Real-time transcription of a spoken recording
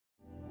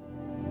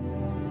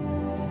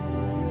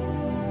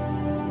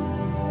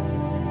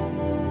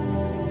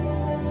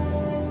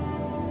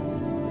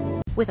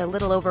With a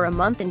little over a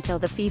month until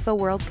the FIFA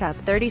World Cup,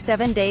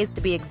 37 days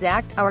to be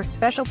exact, our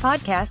special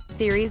podcast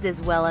series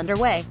is well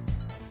underway.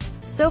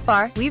 So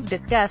far, we've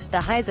discussed the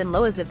highs and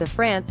lows of the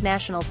France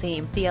national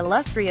team, the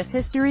illustrious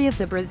history of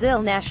the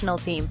Brazil national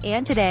team,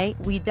 and today,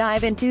 we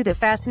dive into the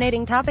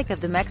fascinating topic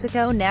of the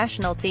Mexico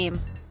national team.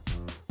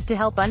 To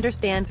help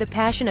understand the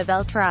passion of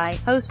El Tri,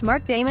 host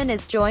Marc Damon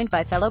is joined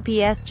by fellow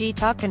PSG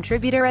Talk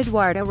contributor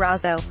Eduardo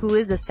Razo, who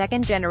is a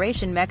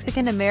second-generation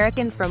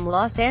Mexican-American from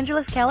Los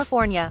Angeles,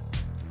 California.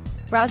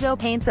 Razo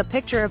paints a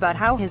picture about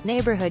how his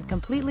neighborhood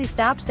completely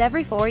stops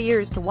every 4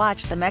 years to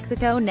watch the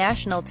Mexico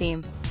national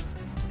team.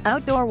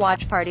 Outdoor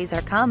watch parties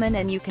are common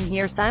and you can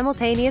hear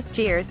simultaneous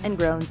cheers and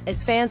groans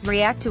as fans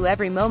react to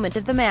every moment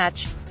of the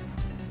match.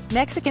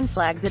 Mexican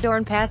flags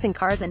adorn passing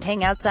cars and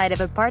hang outside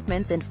of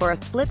apartments, and for a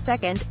split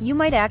second, you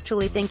might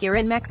actually think you're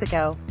in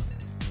Mexico.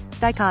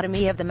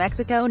 Dichotomy of the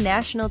Mexico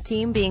national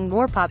team being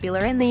more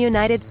popular in the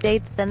United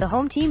States than the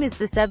home team is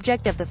the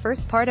subject of the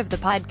first part of the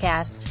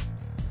podcast.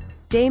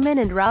 Damon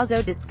and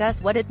Razo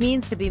discuss what it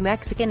means to be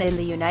Mexican in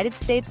the United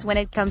States when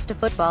it comes to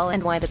football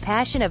and why the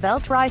passion of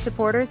El Tri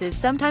supporters is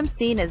sometimes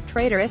seen as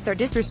traitorous or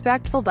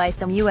disrespectful by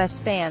some U.S.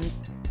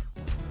 fans.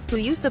 Who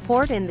you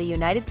support in the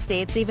United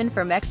States, even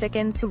for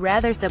Mexicans who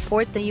rather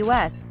support the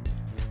U.S.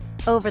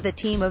 over the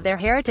team of their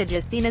heritage,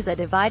 is seen as a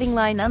dividing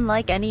line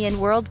unlike any in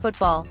world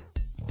football.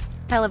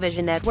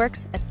 Television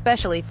networks,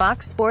 especially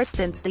Fox Sports,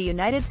 since the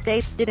United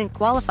States didn't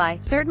qualify,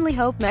 certainly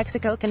hope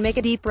Mexico can make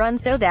a deep run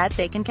so that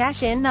they can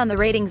cash in on the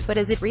ratings, but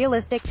is it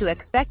realistic to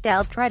expect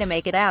El Tri to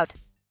make it out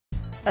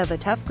of a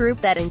tough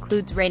group that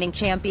includes reigning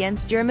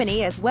champions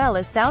Germany as well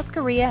as South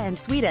Korea and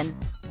Sweden?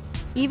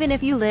 Even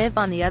if you live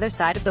on the other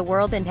side of the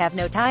world and have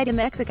no tie to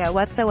Mexico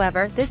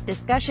whatsoever, this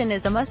discussion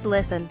is a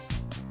must-listen.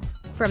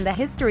 From the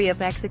history of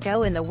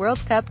Mexico in the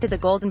World Cup to the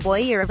Golden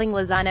Boy Irving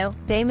Lozano,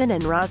 Damon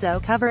and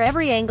Razo cover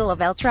every angle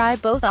of El Tri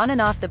both on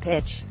and off the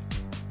pitch.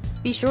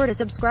 Be sure to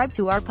subscribe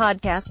to our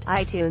podcast,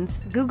 iTunes,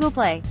 Google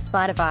Play,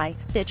 Spotify,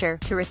 Stitcher,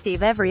 to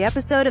receive every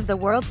episode of the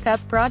World Cup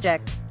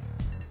Project.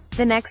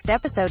 The next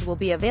episode will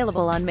be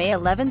available on May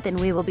 11th, and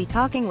we will be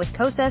talking with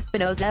Cosa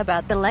Espinoza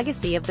about the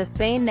legacy of the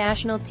Spain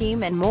national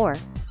team and more.